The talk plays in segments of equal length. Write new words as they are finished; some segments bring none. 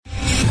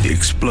the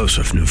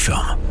explosive new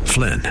film,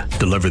 Flynn,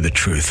 Deliver the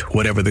Truth,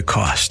 Whatever the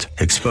Cost,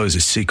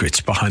 exposes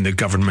secrets behind the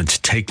government's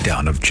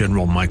takedown of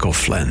General Michael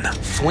Flynn.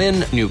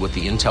 Flynn knew what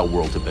the intel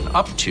world had been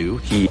up to.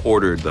 He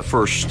ordered the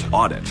first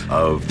audit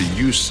of the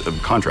use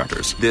of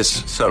contractors.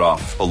 This set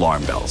off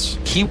alarm bells.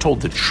 He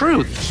told the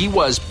truth. He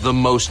was the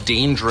most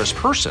dangerous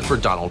person for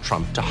Donald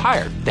Trump to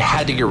hire. They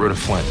had to get rid of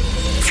Flynn.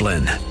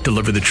 Flynn,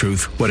 Deliver the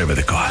Truth, Whatever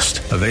the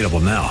Cost. Available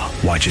now.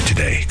 Watch it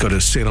today. Go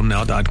to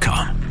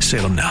salemnow.com.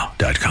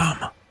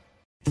 salemnow.com.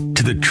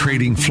 To the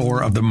trading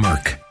floor of the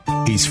Merc.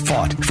 He's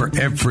fought for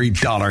every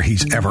dollar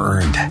he's ever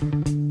earned.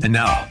 And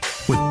now,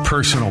 with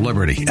personal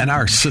liberty and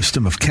our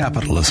system of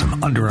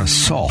capitalism under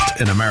assault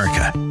in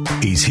America,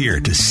 he's here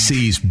to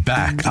seize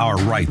back our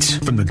rights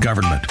from the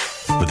government.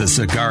 With a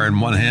cigar in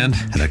one hand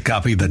and a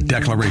copy of the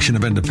Declaration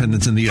of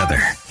Independence in the other,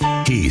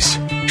 he's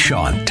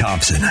Sean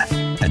Thompson.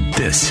 And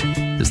this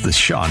is The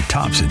Sean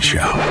Thompson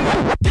Show.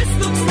 This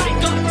looks like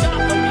a job.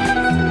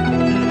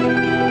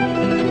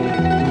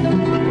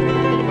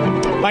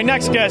 My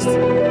next guest,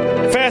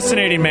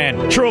 fascinating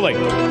man, truly.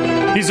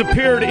 He's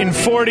appeared in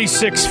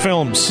 46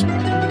 films.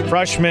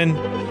 Freshman,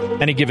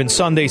 Any Given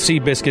Sunday,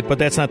 Seabiscuit, but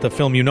that's not the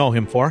film you know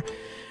him for.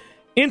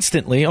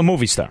 Instantly a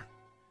movie star.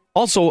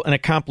 Also an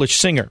accomplished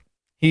singer.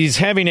 He's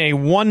having a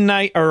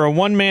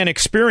one-man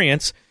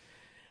experience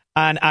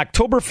on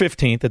October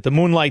 15th at the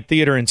Moonlight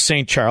Theater in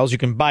St. Charles. You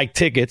can buy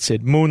tickets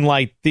at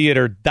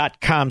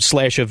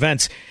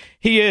moonlighttheater.com/events.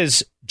 He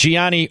is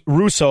Gianni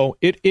Russo.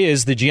 It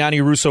is the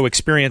Gianni Russo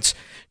Experience.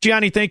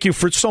 Gianni, thank you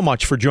so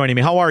much for joining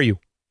me. How are you?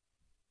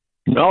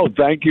 No,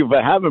 thank you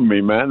for having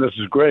me, man. This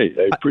is great.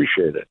 I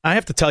appreciate it. I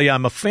have to tell you,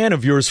 I'm a fan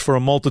of yours for a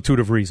multitude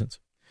of reasons.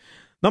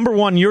 Number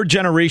one, your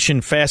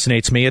generation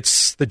fascinates me.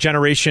 It's the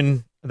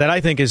generation that I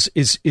think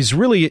is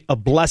really a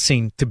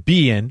blessing to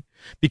be in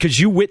because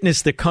you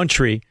witnessed the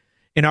country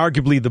in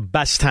arguably the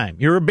best time.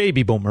 You're a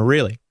baby boomer,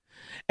 really.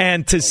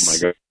 And to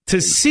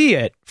see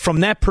it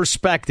from that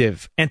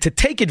perspective and to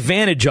take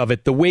advantage of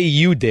it the way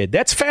you did,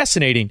 that's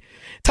fascinating.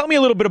 Tell me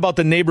a little bit about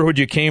the neighborhood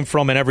you came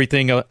from and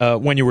everything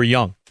when you were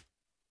young.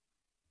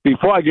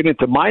 Before I get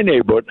into my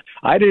neighborhood,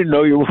 I didn't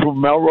know you were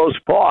from Melrose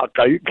Park.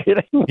 Are you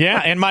kidding?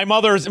 Yeah, and my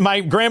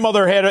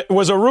grandmother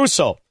was a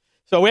Russo.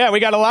 So yeah, we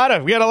got a lot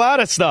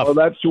of stuff. Oh,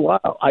 that's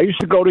wild. I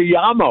used to go to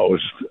Yamos.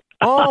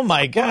 Oh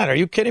my God, are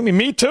you kidding me?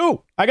 Me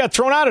too. I got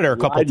thrown out of there a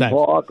couple times.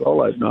 Park,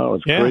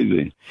 it's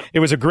crazy.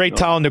 It was a great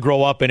town to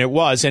grow up in. It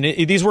was, and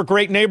these were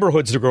great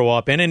neighborhoods to grow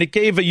up in, and it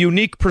gave a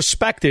unique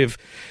perspective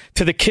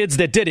to the kids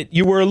that did it.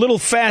 You were a little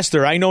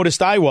faster. I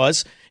noticed I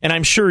was, and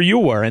I'm sure you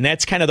were, and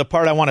that's kind of the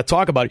part I want to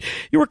talk about.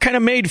 You were kind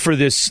of made for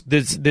this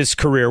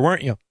career,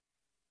 weren't you?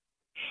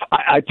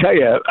 I tell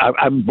you,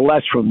 I'm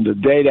blessed from the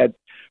day that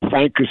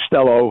Frank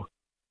Costello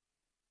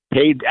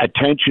paid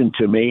attention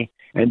to me.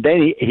 And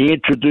then he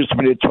introduced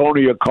me to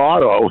Tony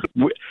Accardo.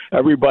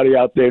 Everybody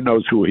out there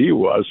knows who he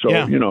was. So,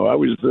 yeah.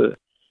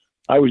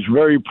 I was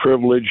very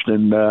privileged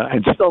and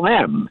still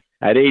am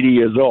at 80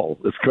 years old.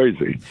 It's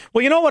crazy.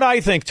 Well, you know what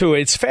I think, too?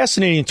 It's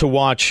fascinating to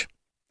watch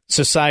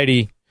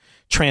society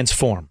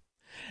transform.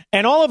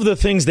 And all of the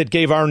things that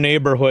gave our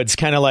neighborhoods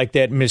kind of like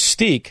that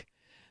mystique,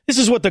 this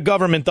is what the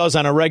government does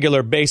on a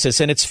regular basis.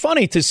 And it's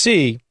funny to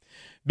see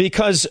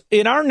because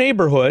in our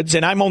neighborhoods,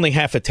 and I'm only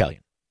half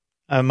Italian,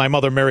 my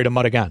mother married a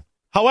Madagascar.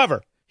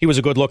 However, he was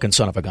a good-looking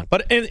son of a gun.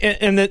 But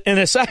in the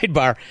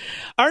sidebar,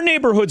 our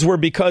neighborhoods were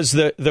because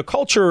the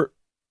culture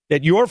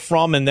that you're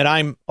from and that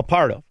I'm a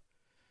part of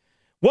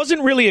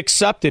wasn't really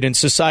accepted in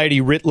society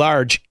writ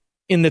large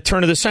in the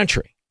turn of the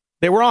century.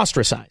 They were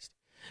ostracized.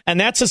 And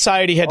that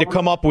society had to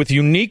come up with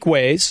unique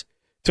ways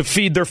to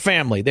feed their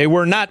family. They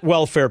were not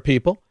welfare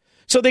people.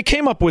 So they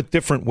came up with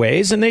different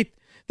ways, and they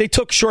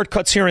took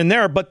shortcuts here and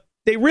there, but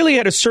they really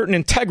had a certain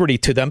integrity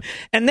to them.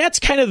 And that's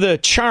kind of the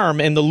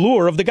charm and the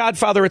lure of The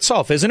Godfather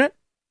itself, isn't it?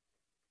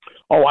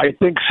 Oh, I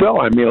think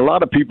so. I mean, a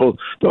lot of people,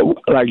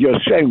 like you're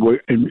saying,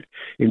 were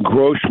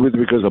engrossed with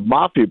it because of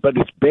mafia, but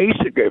it's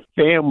basically a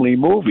family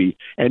movie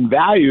and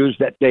values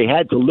that they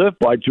had to live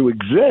by to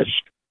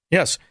exist.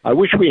 Yes. I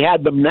wish we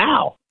had them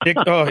now.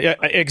 Yeah,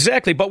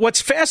 exactly. But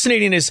what's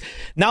fascinating is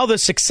now the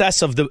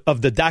success of the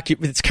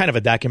it's kind of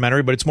a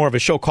documentary, but it's more of a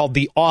show called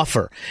The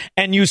Offer.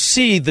 And you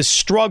see the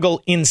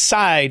struggle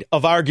inside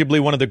of arguably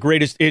one of the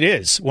greatest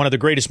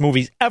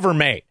movies ever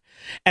made.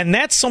 And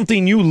that's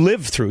something you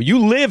live through. You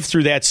live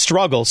through that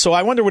struggle. So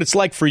I wonder what it's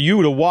like for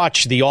you to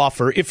watch The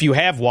Offer, if you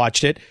have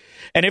watched it,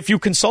 and if you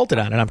consulted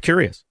on it. I'm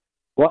curious.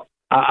 Well,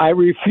 I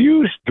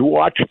refused to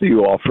watch The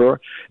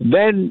Offer.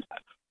 Then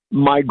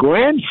my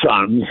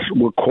grandsons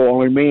were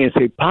calling me and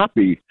say,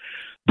 Poppy,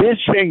 they're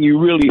saying you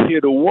really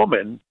hit a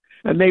woman.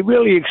 And they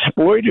really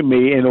exploited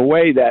me in a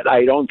way that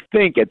I don't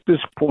think at this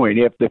point,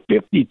 after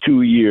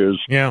 52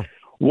 years,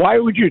 why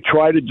would you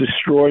try to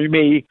destroy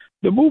me?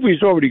 The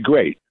movie's already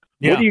great.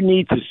 Yeah. What do you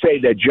need to say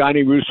that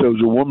Gianni Russo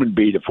is a woman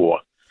beater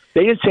for?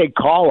 They didn't say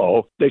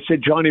Carlo. They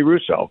said Gianni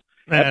Russo.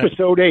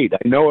 Episode 8.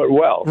 I know it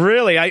well.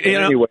 Really,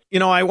 Anyway.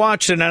 I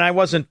watched it, and I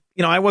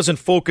wasn't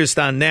focused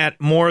on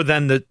that more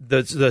than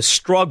the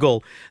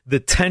struggle, the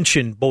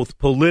tension, both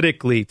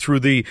politically through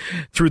the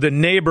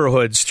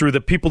neighborhoods, through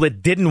the people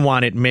that didn't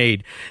want it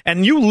made.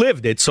 And you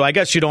lived it, so I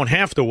guess you don't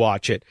have to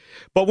watch it.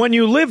 But when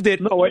you lived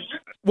it, what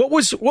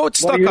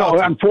stuck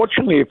out?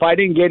 Unfortunately, if I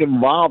didn't get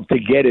involved to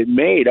get it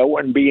made, I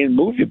wouldn't be in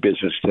movie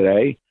business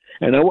today,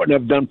 and I wouldn't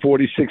have done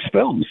 46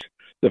 films.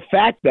 The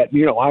fact that,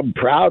 I'm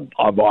proud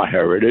of our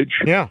heritage,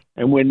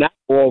 and we're not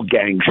all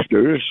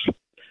gangsters.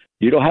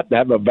 You don't have to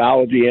have a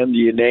vowel at the end of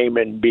your name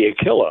and be a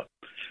killer.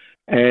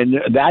 And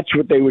that's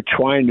what they were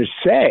trying to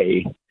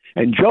say.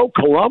 And Joe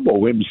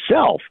Colombo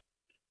himself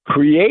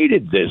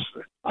created this.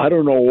 I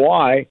don't know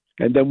why.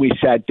 And then we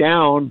sat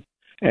down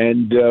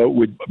and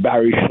with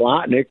Barry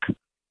Schlotnick,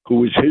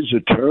 who was his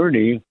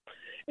attorney,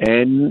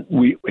 and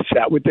we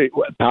sat with the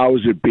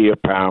powers that be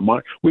of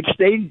Paramount, which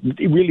they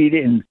really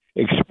didn't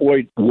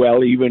exploit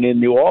well, even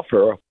in the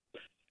offer.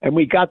 And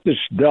we got this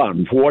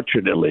done,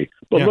 fortunately.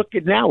 But look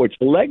at now, it's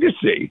a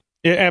legacy.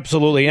 Yeah,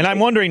 absolutely. And I'm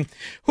wondering,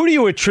 who do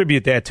you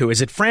attribute that to?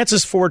 Is it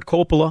Francis Ford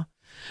Coppola?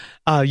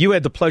 You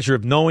had the pleasure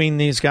of knowing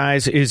these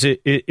guys. Is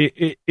it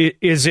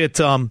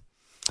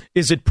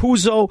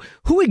Puzo?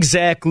 Who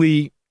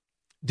exactly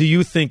do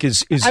you think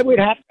is? I would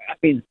have. I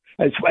mean,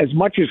 as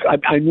much as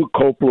I knew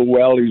Coppola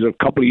well, he's a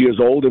couple of years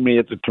older than me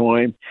at the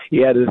time. He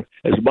had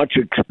as much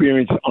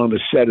experience on the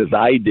set as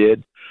I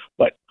did.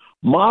 But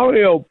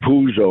Mario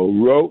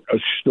Puzo wrote a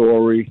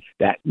story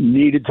that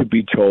needed to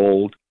be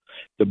told.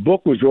 The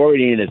book was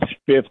already in its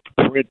 5th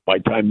print by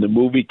the time the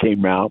movie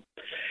came out.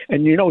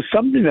 And,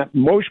 something that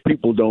most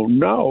people don't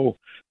know,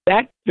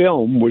 that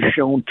film was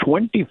shown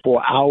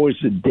 24 hours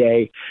a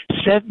day,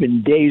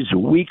 7 days a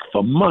week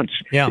for months.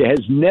 Yeah. There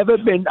has never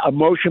been a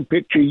motion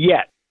picture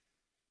yet,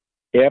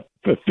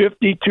 for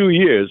 52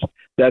 years,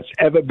 that's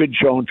ever been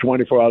shown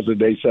 24 hours a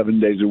day, 7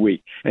 days a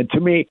week. And to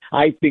me,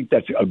 I think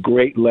that's a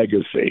great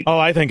legacy. Oh,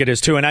 I think it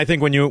is too. And I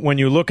think when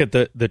you look at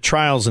the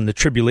trials and the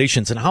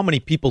tribulations and how many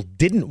people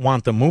didn't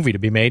want the movie to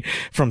be made,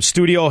 from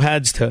studio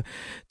heads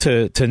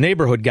to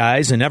neighborhood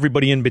guys and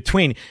everybody in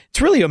between,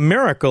 it's really a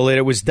miracle that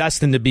it was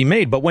destined to be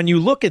made. But when you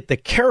look at the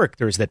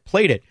characters that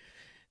played it,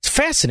 it's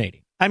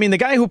fascinating. I mean, the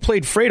guy who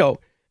played Fredo,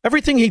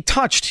 everything he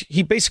touched,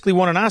 he basically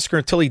won an Oscar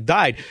until he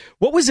died.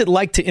 What was it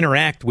like to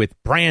interact with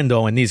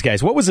Brando and these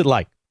guys? What was it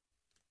like?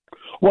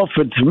 Well,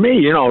 to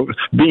me,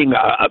 being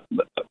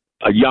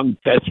a young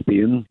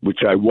thespian, which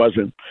I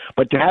wasn't,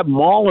 but to have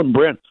Marlon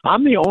Brando,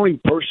 I'm the only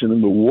person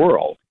in the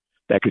world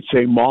that could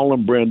say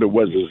Marlon Brando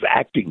was his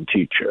acting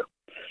teacher.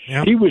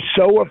 Yep. He was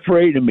so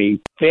afraid of me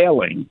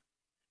failing.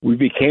 We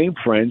became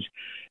friends.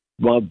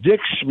 While Dick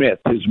Smith,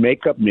 his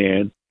makeup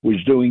man,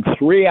 was doing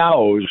 3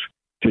 hours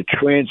to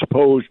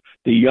transpose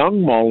the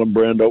young Marlon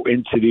Brando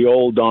into the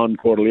old Don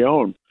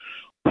Corleone.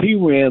 He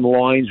ran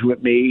lines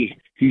with me.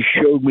 He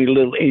showed me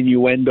little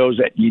innuendos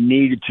that you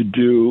needed to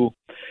do.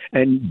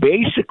 And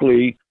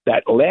basically,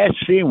 that last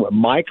scene with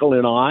Michael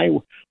and I,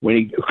 when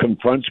he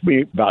confronts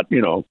me about,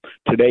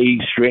 today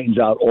he straightens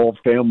out all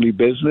family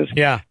business.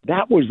 Yeah.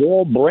 That was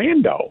all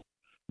Brando.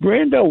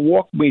 Brando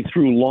walked me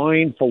through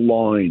line for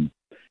line.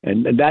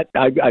 And that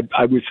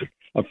I was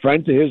a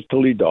friend to his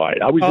till he died.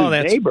 I was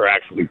his neighbor,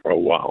 actually, for a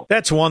while.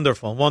 That's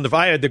wonderful. Wonderful.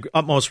 I had the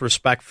utmost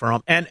respect for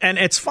him. And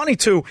it's funny,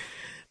 too,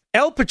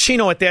 Al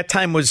Pacino at that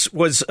time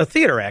was a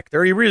theater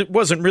actor. He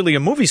wasn't really a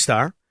movie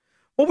star.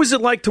 What was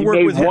it like to work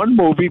with him? He made one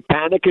movie,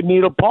 Panic in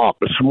Needle Park,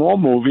 a small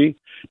movie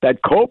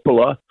that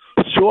Coppola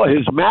saw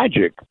his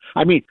magic.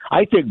 I mean,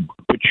 I think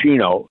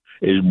Pacino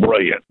is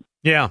brilliant.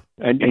 Yeah.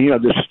 And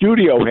the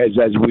studio has,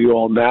 as we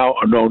all know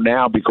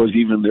now, because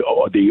even the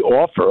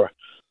offer,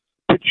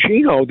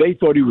 Pacino, they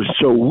thought he was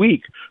so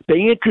weak.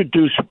 They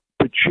introduced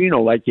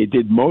Pacino like they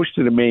did most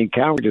of the main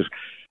characters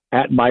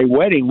at my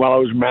wedding while I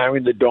was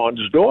marrying the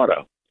Don's daughter.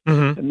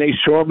 Mm-hmm. And they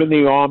saw him in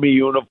the Army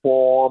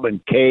uniform,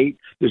 and Kate,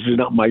 this is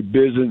not my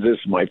business, this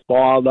is my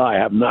father, I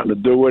have nothing to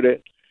do with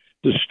it.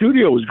 The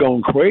studio was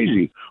going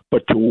crazy,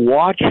 but to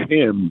watch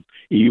him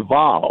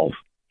evolve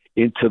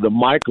into the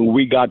Michael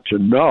we got to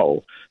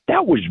know,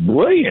 that was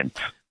brilliant.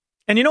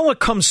 And you know what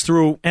comes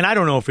through, and I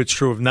don't know if it's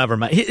true of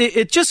Nevermind,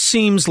 it just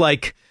seems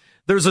like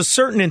there's a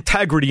certain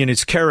integrity in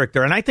his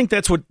character, and I think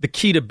that's what the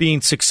key to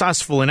being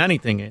successful in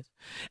anything is.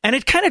 And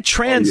it kind of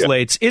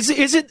translates. Oh,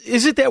 yeah.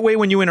 Is it that way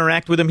when you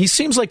interact with him? He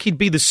seems like he'd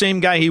be the same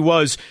guy he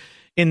was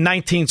in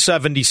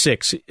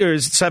 1976 or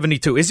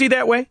 72. Is he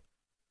that way?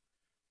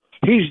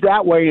 He's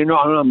that way, and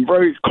I'm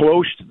very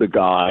close to the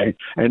guy,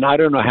 and I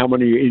don't know how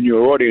many in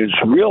your audience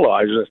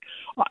realize it.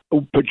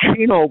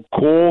 Pacino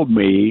called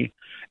me,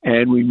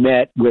 and we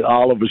met with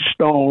Oliver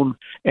Stone,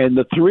 and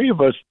the three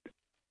of us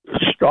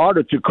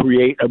started to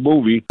create a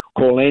movie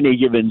called Any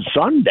Given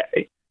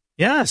Sunday.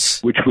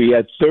 Yes. Which we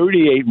had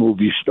 38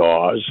 movie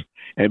stars,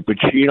 and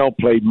Pacino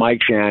played Mike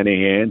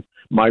Shanahan.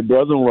 My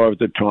brother-in-law at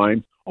the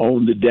time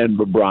owned the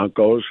Denver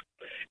Broncos.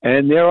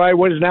 And there I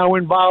was now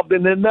involved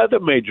in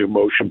another major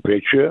motion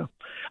picture.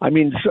 I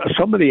mean,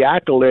 some of the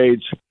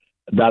accolades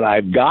that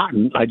I've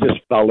gotten, I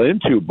just fell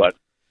into, but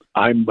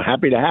I'm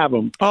happy to have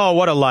him. Oh,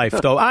 what a life,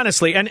 though,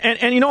 honestly. And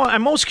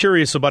I'm most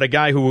curious about a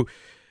guy who,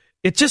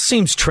 it just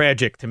seems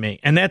tragic to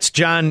me, and that's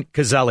John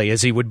Cazale,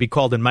 as he would be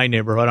called in my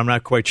neighborhood. I'm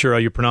not quite sure how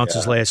you pronounce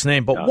his last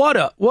name, but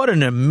what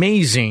an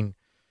amazing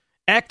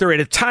actor at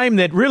a time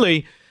that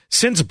really,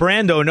 since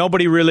Brando,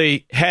 nobody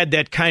really had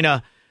that kind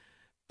of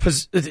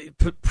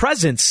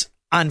presence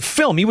on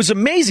film. He was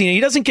amazing, and he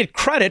doesn't get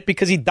credit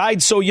because he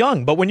died so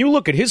young. But when you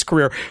look at his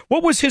career,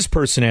 what was his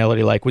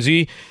personality like? Was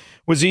he?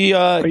 I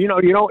have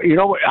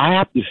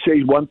to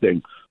say one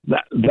thing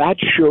that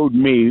showed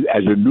me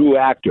as a new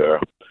actor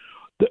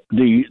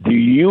the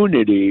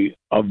unity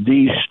of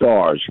these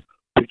stars,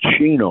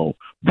 Pacino,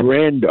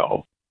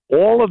 Brando,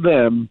 all of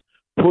them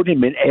put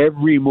him in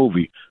every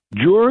movie.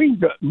 During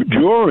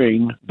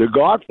The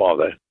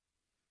Godfather,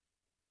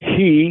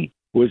 he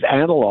was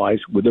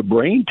analyzed with a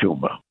brain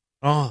tumor.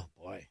 Oh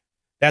boy,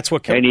 that's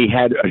what. And he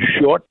had a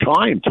short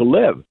time to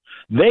live.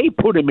 They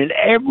put him in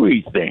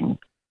everything,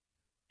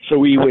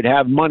 so he would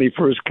have money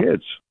for his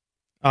kids.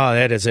 Oh,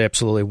 that is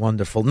absolutely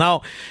wonderful.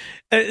 Now,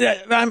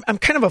 I'm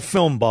kind of a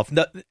film buff.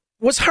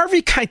 Was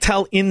Harvey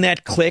Keitel in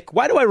that clique?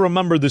 Why do I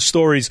remember the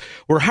stories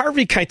where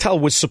Harvey Keitel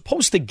was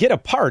supposed to get a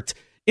part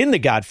in The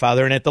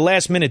Godfather and at the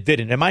last minute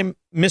didn't? Am I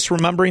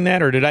misremembering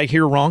that, or did I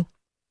hear wrong?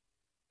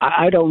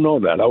 I don't know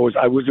that.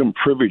 I wasn't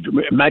privy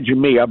to.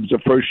 Imagine me. I was the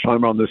first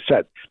time on the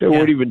set. They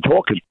weren't even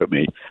talking to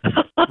me.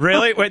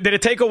 Really? Wait, did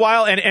it take a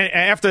while? And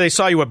after they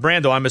saw you at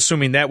Brando, I'm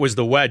assuming that was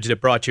the wedge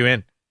that brought you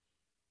in.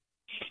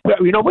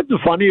 Well, you know what the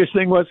funniest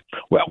thing was?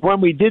 Well,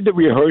 when we did the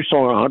rehearsal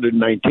on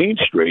 119th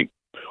Street,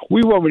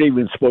 we weren't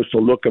even supposed to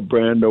look at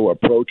Brando or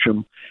approach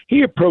him.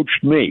 He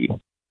approached me.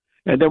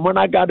 And then when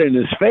I got in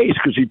his face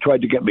because he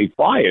tried to get me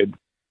fired,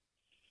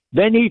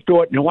 then he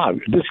thought, wow,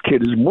 this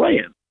kid is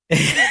brilliant.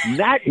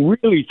 That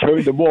really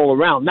turned them all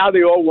around. Now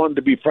they all wanted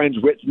to be friends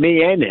with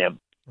me and him.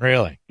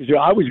 Really? So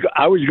I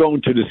was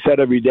going to the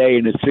set every day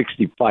in a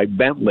 '65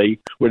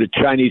 Bentley with a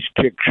Chinese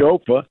chick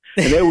chauffeur,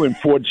 and they were in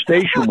Ford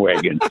station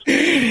wagons.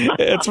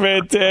 That's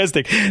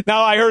fantastic.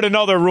 Now I heard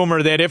another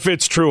rumor that if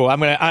it's true,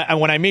 when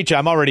I meet you,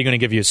 I'm already going to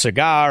give you a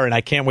cigar, and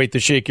I can't wait to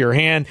shake your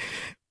hand.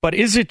 But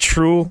is it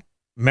true,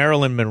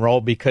 Marilyn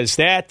Monroe? Because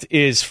that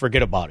is,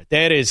 forget about it.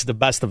 That is the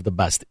best of the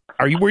best.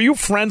 Were you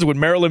friends with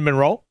Marilyn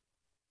Monroe?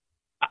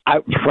 I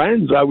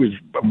was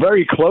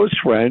very close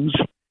friends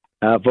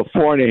for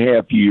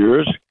 4.5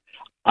 years.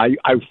 I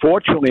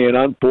fortunately and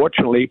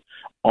unfortunately,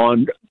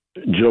 on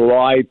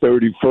July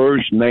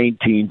 31st,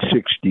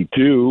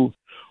 1962,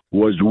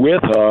 was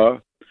with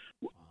her.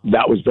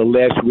 That was the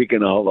last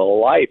weekend of her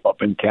life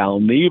up in Cal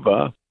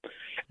Neva.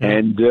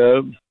 And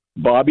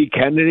Bobby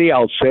Kennedy,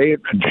 I'll say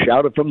it and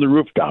shout it from the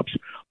rooftops,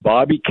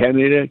 Bobby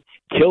Kennedy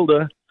killed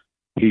her.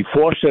 He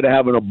forced her to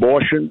have an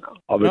abortion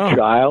of a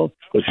child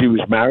because she was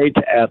married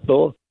to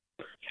Ethel.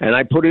 And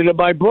I put it in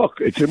my book.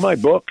 It's in my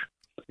book,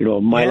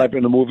 My Life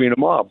in the Movie and the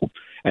Mob.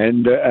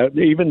 And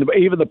even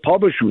the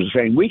publisher was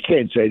saying, we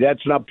can't say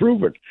that's not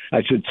proven.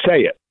 I said, say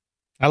it.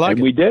 I like it.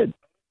 And we did.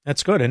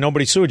 That's good. And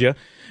nobody sued you.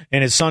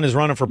 And his son is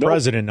running for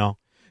president now.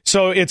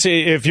 So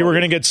if you were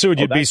going to get sued,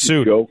 you'd be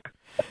sued. Joke.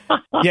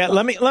 Yeah,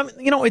 let me.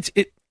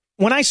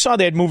 When I saw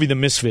that movie, The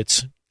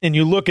Misfits, and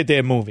you look at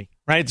that movie,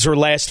 right? It's her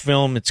last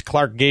film. It's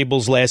Clark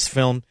Gable's last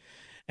film.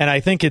 And I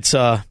think it's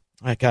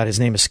my God, his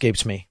name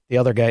escapes me. The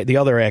other guy, the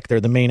other actor,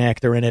 the main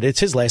actor in it.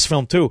 It's his last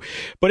film, too.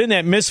 But in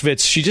that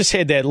Misfits, she just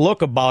had that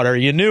look about her.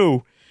 You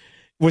knew.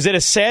 Was it a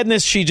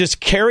sadness she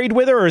just carried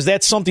with her, or is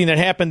that something that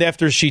happened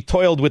after she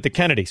toiled with the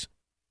Kennedys?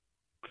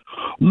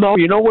 No,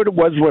 you know what it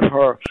was with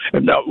her?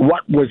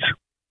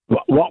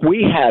 What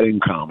we had in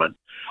common.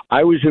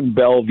 I was in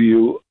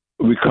Bellevue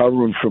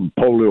recovering from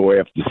polio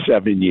after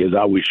 7 years.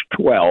 I was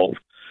 12.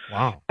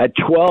 Wow. At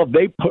 12,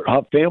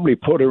 her family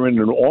put her in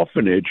an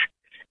orphanage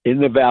in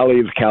the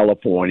Valley of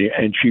California,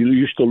 and she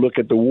used to look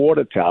at the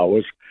water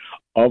towers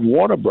of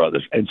Warner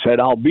Brothers and said,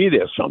 I'll be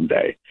there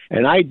someday.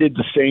 And I did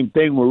the same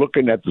thing. We're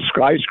looking at the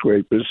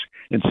skyscrapers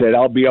and said,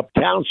 I'll be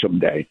uptown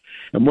someday.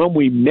 And when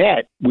we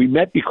met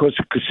because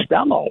of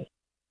Costello.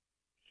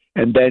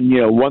 And then,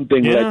 one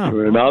thing led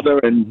to another,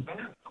 and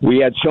we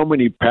had so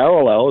many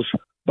parallels.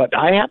 But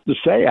I have to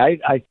say,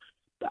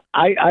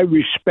 I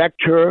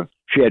respect her.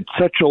 She had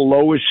such a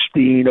low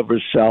esteem of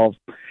herself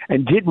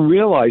and didn't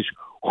realize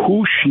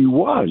who she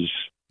was.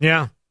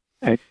 Yeah.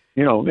 And,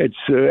 it's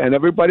and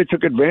everybody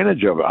took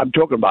advantage of it. I'm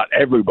talking about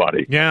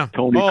everybody. Yeah.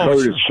 Tony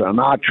Curtis,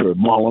 Sinatra,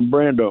 Marlon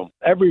Brando,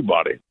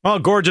 everybody. Well,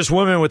 gorgeous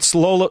women with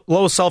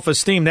low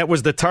self-esteem. That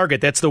was the target.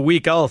 That's the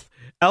weak elk,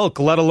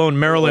 let alone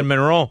Marilyn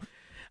Monroe.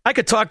 I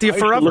could talk to you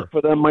forever. I look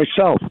for them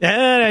myself.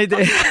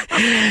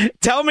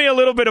 Tell me a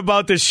little bit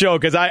about this show,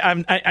 because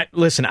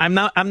listen. I'm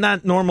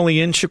not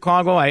normally in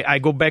Chicago. I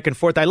go back and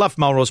forth. I left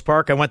Melrose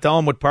Park. I went to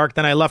Elmwood Park.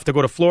 Then I left to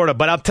go to Florida.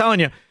 But I'm telling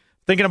you,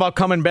 thinking about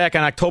coming back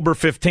on October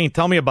 15th.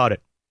 Tell me about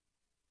it.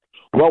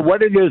 Well,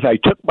 what it is, I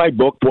took my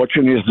book,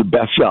 fortunately it's the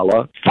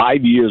bestseller,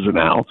 5 years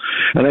now,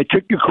 and I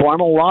took you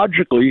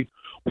chronologically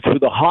through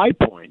the high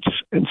points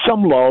and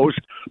some lows,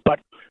 but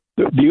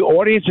the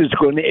audience is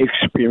going to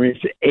experience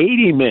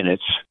 80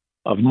 minutes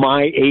of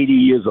my 80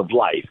 years of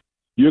life.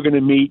 You're going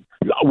to meet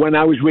When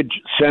I was with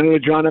Senator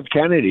John F.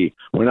 Kennedy,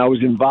 when I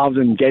was involved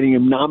in getting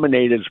him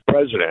nominated as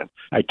president,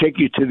 I take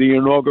you to the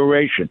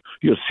inauguration.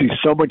 You'll see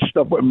so much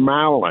stuff with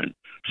Marilyn,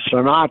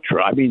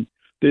 Sinatra. I mean,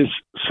 there's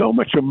so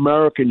much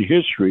American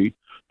history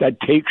that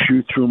takes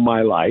you through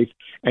my life.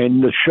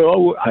 And the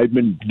show, I've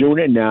been doing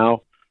it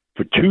now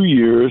for 2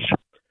 years,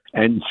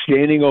 and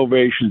standing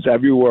ovations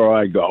everywhere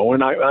I go,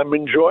 and I'm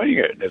enjoying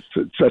it.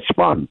 It's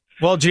fun.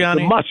 Well,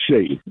 Gianni, must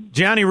see.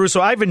 Gianni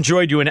Russo, I've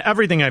enjoyed you in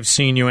everything I've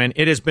seen you in.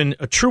 It has been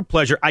a true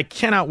pleasure. I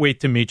cannot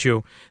wait to meet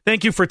you.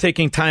 Thank you for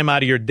taking time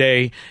out of your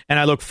day, and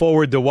I look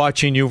forward to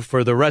watching you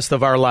for the rest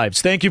of our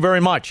lives. Thank you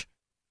very much.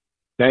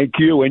 Thank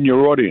you and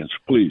your audience,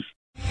 please.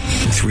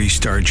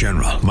 3-star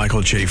General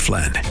Michael J.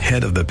 Flynn,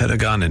 head of the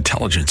Pentagon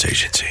Intelligence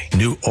Agency,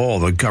 knew all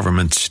the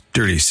government's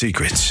dirty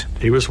secrets.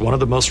 He was one of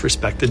the most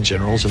respected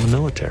generals in the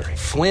military.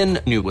 Flynn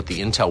knew what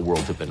the intel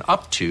world had been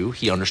up to.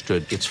 He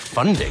understood its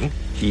funding.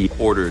 He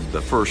ordered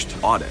the first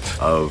audit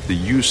of the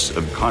use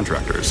of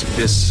contractors.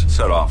 This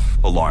set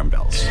off alarm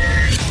bells.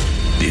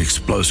 The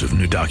explosive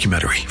new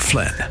documentary,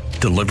 Flynn,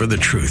 Deliver the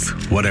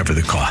Truth, Whatever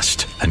the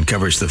Cost,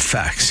 uncovers the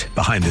facts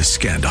behind this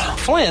scandal.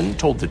 Flynn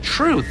told the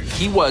truth.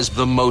 He was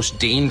the most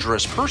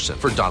dangerous person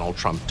for Donald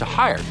Trump to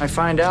hire. I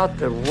find out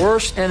the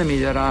worst enemy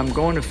that I'm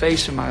going to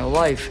face in my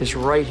life is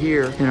right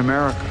here in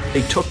America.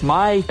 They took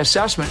my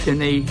assessment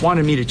and they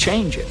wanted me to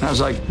change it. And I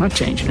was like, I'm not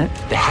changing it.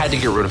 They had to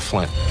get rid of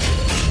Flynn.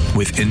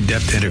 With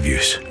in-depth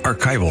interviews,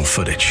 archival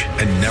footage,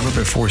 and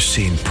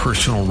never-before-seen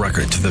personal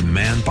records of the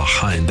man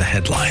behind the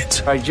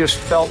headlines. I just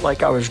felt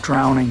like I was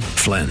drowning.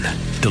 Flynn,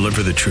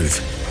 Deliver the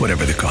Truth,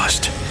 Whatever the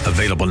Cost.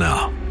 Available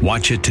now.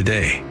 Watch it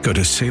today. Go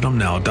to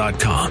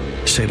salemnow.com.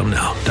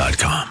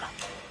 salemnow.com.